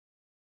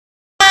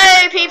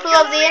people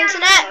of the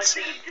internet.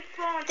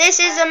 This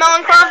is a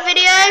Minecraft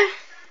video,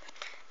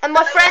 and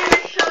my friend.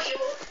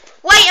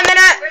 Wait a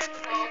minute.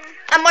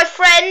 And my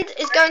friend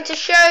is going to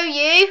show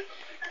you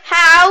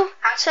how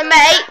to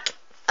make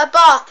a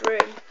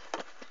bathroom.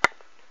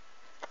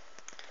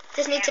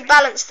 Just need to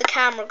balance the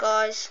camera,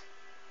 guys.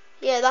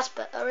 Yeah, that's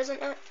better, isn't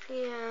it?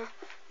 Yeah.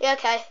 Yeah.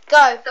 Okay.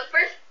 Go. So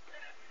first.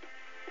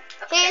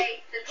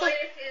 Okay,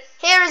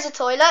 here is a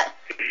toilet.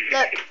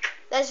 Look,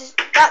 there's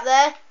that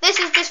there. This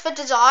is just for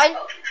design.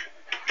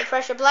 The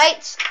pressure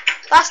plates.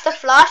 That's the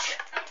flush.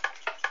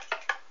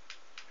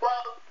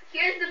 Well,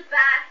 here's the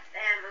bath,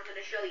 and I'm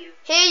gonna show you.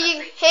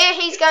 Here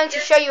he's going to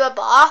show you a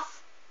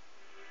bath.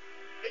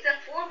 It's a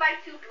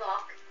 4x2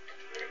 block.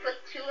 You're gonna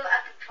put 2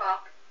 at the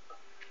top.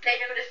 Then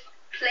you're gonna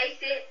place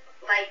it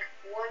like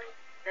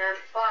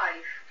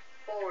 5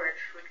 forward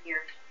from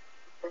here,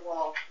 the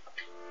wall.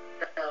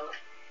 So.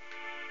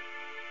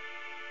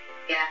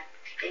 Yeah,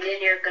 and then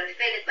you're gonna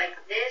fit it like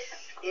this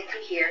into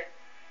here.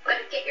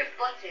 But get your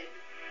button.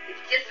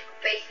 It's just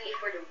basically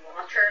for the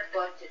water,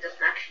 but it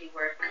doesn't actually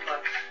work.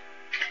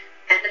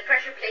 And the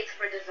pressure plates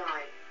for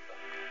design.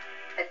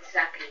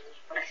 Exactly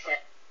what I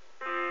said.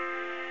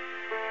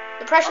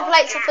 The pressure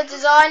plates are for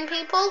design,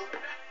 people.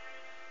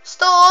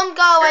 Storm,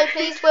 go away,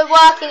 please. We're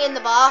working in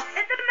the bath.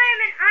 At the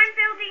moment, I'm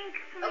building.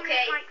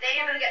 Okay, then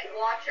you're gonna get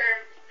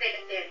water, fit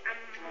it in.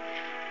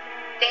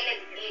 Fit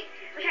it in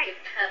to make it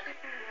tub.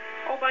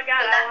 Oh my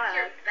god, so that's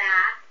your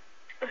bath.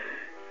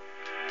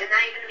 And now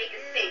you're gonna make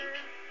a sink.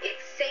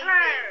 It's same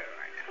thing.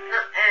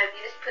 You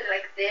just put it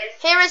like this.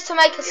 Here is to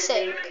make a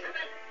sink.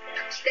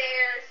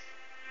 Stairs.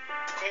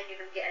 And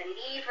you're gonna get a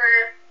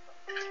lever.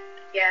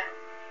 Yeah.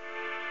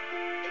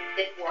 And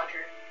then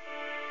water.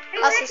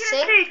 That's a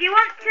sink. Do you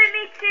want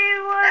me to?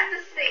 That's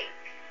a sink.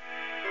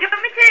 Do you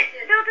want me to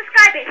build a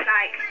sky base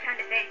like kind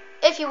of thing?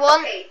 If you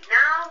want. Okay,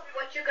 now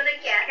what you're gonna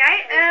get.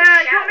 Okay. Do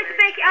you want me to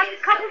make it out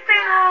of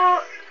cobblestone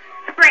or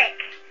brick?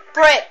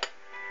 Brick.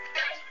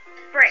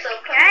 Brick. So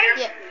okay.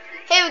 Yeah.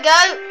 Here we go.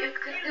 You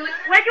could do it.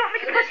 Where do you want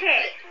me to put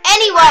it?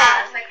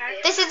 Anywhere. Like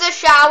this is a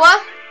shower.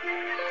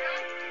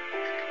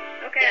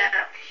 Okay.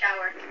 Yeah,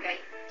 shower.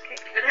 Okay.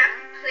 You're gonna have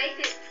to place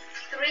it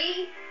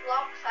 3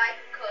 blocks high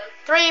because.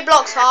 3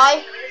 blocks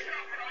high.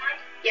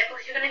 Yeah,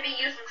 because you're gonna be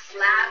using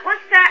slabs.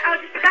 What's that? I'll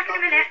just be back in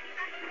a minute.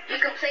 You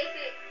can place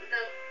it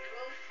the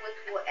roof with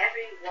whatever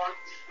you want.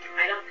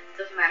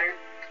 Doesn't matter.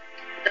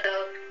 So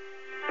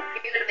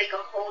you're gonna make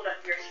a hole on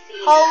your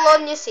ceiling. Hole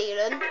on your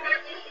ceiling.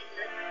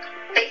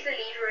 Place the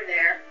lever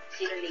there.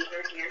 See the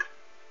lever here?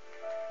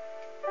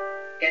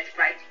 Yes,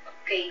 right.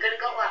 Okay, you're gonna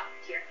go up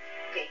here.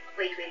 Okay,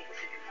 wait a second.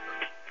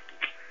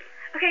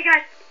 Okay,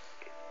 guys.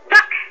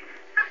 Back.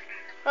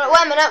 Right,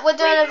 wait a minute. We're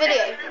doing a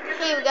video.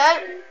 Here we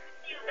go.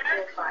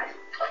 4, 5.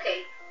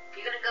 Okay,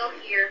 you're gonna go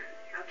here.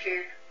 Out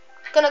here.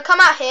 Gonna come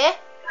out here.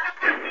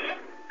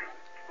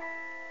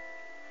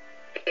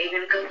 Okay, you're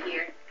gonna go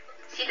here.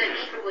 See, the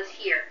lever was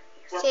here.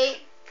 Well,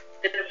 See.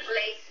 you're gonna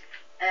place.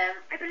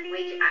 I believe.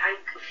 Wait, I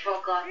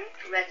forgot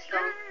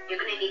redstone. You're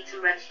gonna need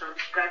some redstone.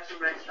 Just grab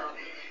some redstone.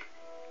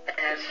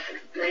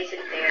 Place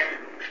it there.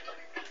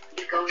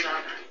 It goes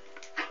up.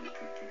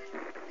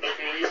 Okay,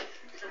 then use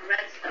some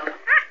redstone.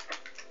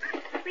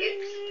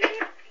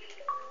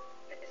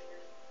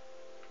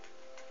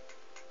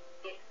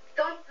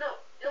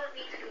 Don't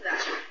need to do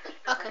that.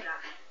 Okay.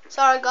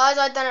 Sorry, guys.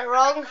 I done it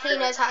wrong. He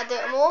knows how to do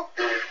it more.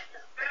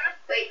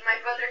 Wait, my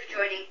brother's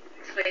joining.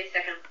 Just wait a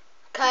second.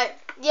 Okay.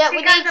 Yeah,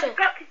 we guys, need to. I've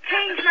got to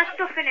change my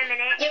stuff in a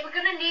minute. Yeah, we're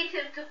gonna need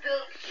him to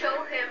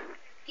show him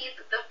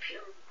the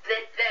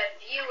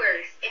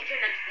viewers,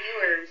 internet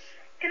viewers.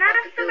 Can I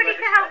have somebody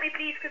to help me,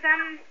 please? Because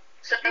I'm.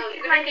 So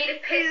you're gonna need a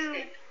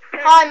piston.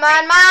 Hi,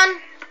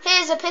 man.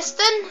 Here's a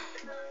piston.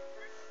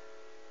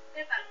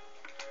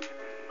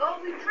 Oh,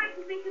 we're trying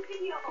to make a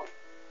video.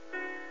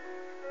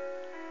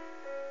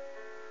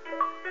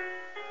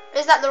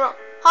 Is that the wrong?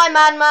 Hi,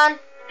 man.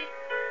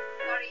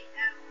 Sorry.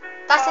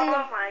 That's in the.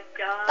 Oh my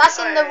god. That's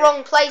in the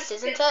wrong place,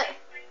 isn't it? This.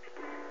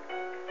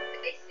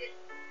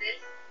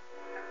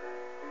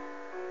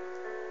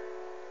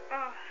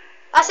 Oh,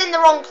 That's in the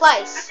wrong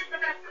place.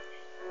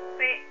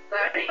 wait.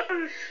 Sorry.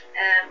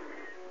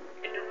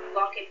 You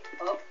lock it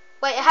up.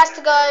 Wait, it has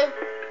to go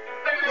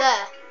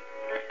there.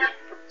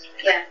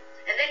 Yeah.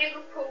 And then you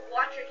can put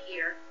water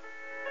here.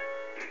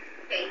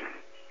 Okay.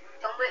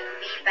 Don't let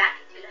me back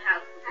into the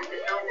house because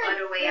there's no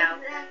other way out.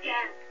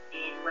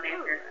 And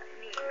whatever.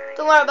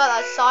 Don't worry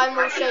about that, Simon.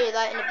 We'll show you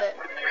that in a bit.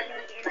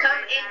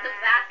 Come in the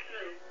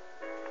bathroom.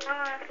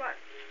 Oh, that's what.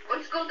 Or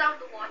just go down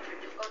the water.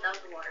 Just go down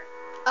the water.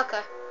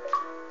 Okay.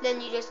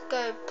 Then you just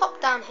go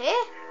pop down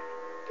here.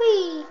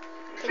 Whee!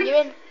 And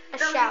you're in a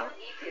shower.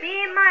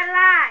 Me and my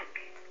lag.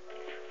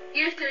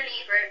 Here's the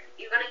lever.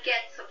 You're gonna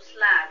get some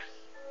slabs.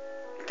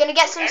 Gonna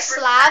get some Whatever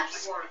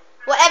slabs. you want.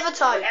 Whatever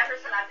type. Whatever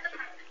slabs.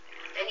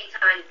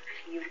 Anytime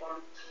you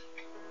want.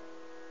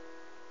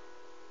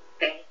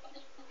 Okay.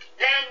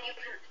 Then you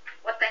can.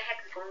 What the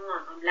heck is going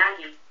on? I'm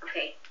lagging.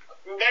 Okay.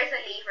 And there's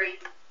a lever. You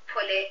can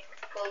pull it.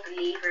 Pull the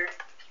lever.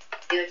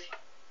 Do it.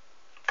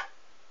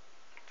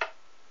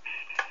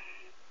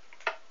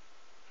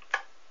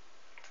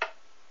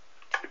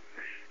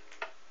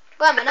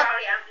 Wait a minute.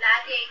 Sorry, I'm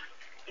lagging.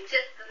 It's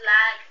just the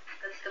lag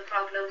that's the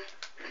problem.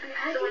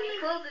 So when you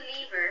pull the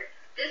lever,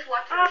 this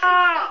water should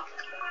stop.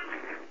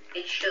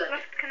 It should.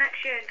 Lost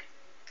connection.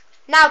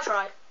 Now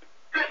try.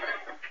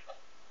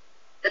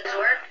 Does it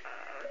work?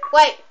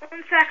 Wait.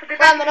 1 sec, I'll be Wait a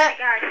back in minute. minute,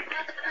 guys.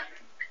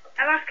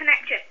 I lost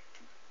connection.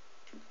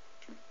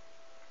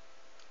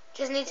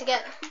 Just need to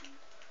get.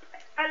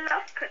 I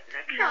lost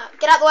connection. No,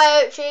 get out the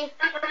way, Uchi. Wait,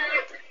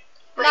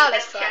 Now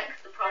let's try. check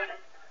the problem.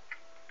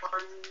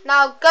 1,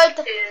 Now go.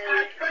 2,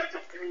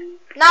 3.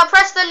 Now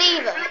press the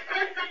lever.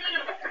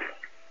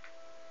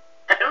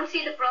 I don't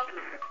see the problem.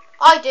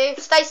 I do.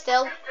 Stay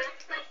still.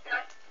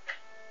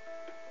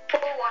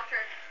 Pour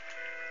water.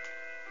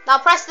 Now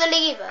press the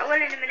lever. I will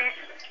in a minute.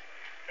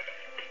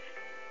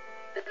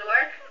 Does it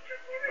work?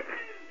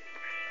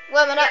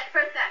 Wait a minute. Yes,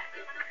 press that.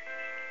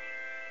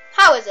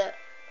 How is it?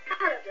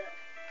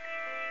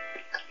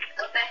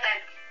 What the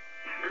heck?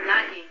 I'm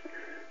lagging.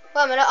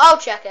 Wait a minute. I'll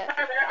check it.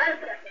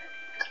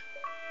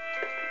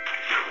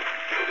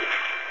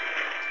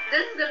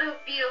 This is gonna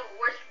be the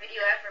worst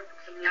video ever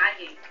because I'm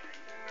lagging.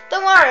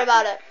 Don't worry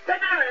about it.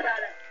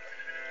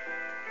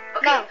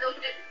 Okay, No. so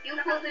you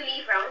pull the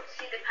lever. I want to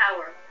see the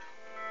power.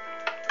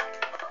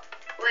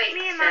 Wait.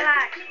 Me and my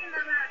lag.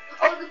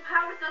 Oh, the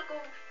power's not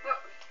going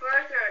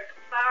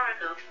far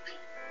enough.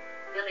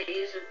 I'm gonna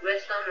use a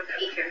redstone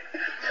repeater.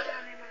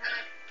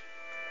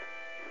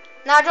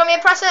 Now do you want me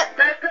to press it?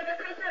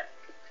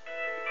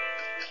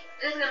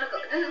 This is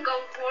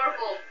going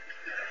horrible.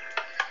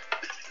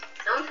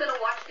 No one's gonna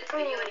watch this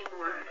video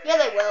anymore. Yeah,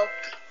 they will.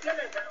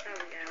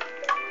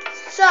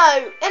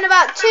 So, in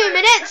about 2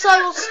 minutes,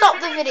 I will stop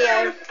the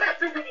video.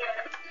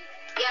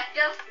 Yeah,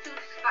 just to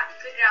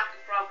figure out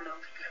the problem.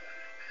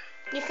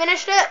 You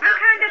finished it? I'm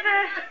kind of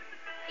a...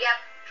 Yeah,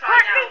 try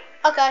it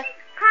out. Okay.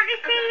 Can't you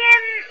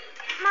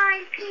see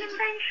my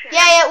invention?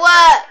 Yeah, it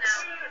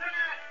works.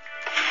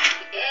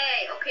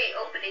 Yay, okay,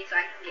 open it so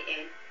I can get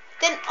in.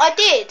 Then I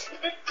did.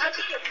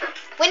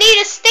 We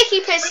need a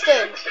sticky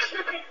piston.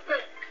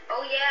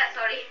 Oh yeah,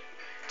 sorry.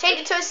 Change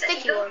it to a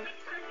sticky one.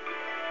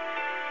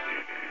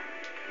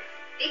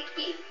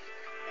 Sticky.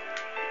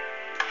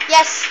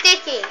 Yes,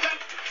 sticky.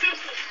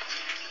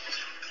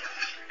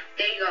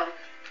 There you go.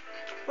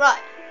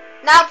 Right.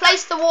 Now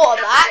place the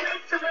water back.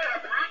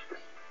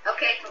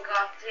 Okay,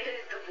 forgot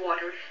the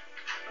water.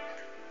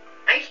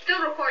 Are you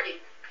still recording?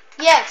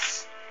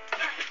 Yes.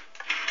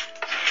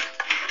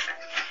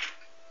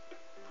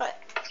 Right.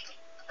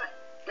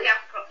 We have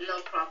a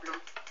little problem.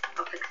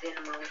 I'll fix it in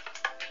a moment.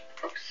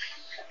 Oops.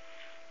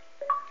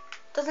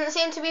 Doesn't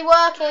seem to be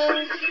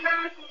working.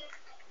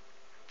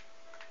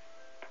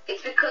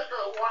 It's because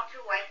the water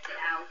wiped it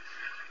out.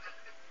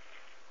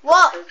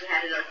 What? So we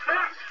had a little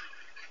problem.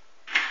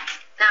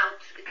 Now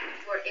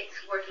it's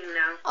working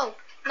now. Oh,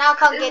 now I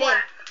can't get in.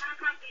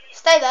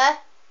 Stay there.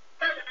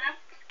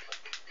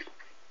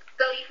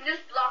 So you can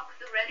just block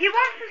the rest. He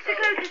wants us to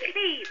go to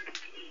sleep.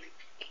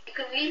 You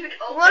can leave it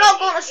open. We're not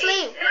going to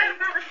sleep.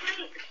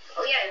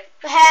 Oh yeah.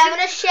 We're having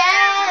a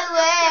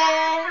shower.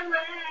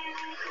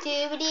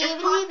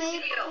 Just pause the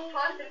video.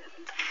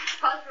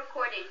 Pause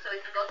recording so we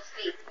can go to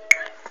sleep.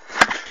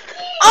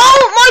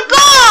 Oh my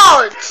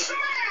god!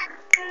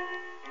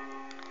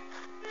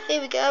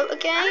 Here we go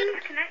again.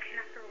 Lost connection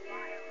after a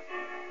while.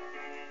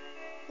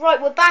 Right,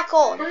 we're back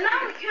on. No, I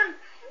can't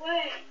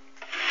wait.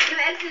 You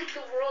exit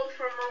the world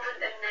for a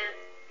moment and then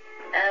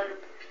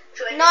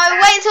join No, it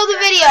back. wait until the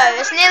video.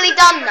 It's nearly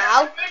done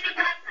now.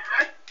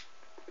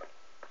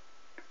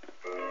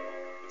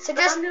 So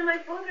just Oh, no, my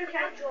brother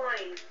can't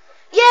join.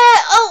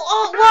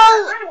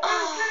 well.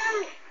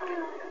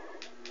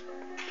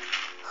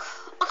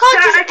 I can't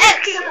just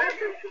exit.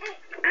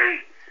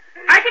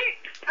 I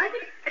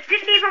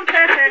didn't leave on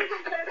purpose.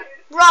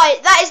 Right,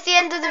 that is the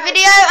end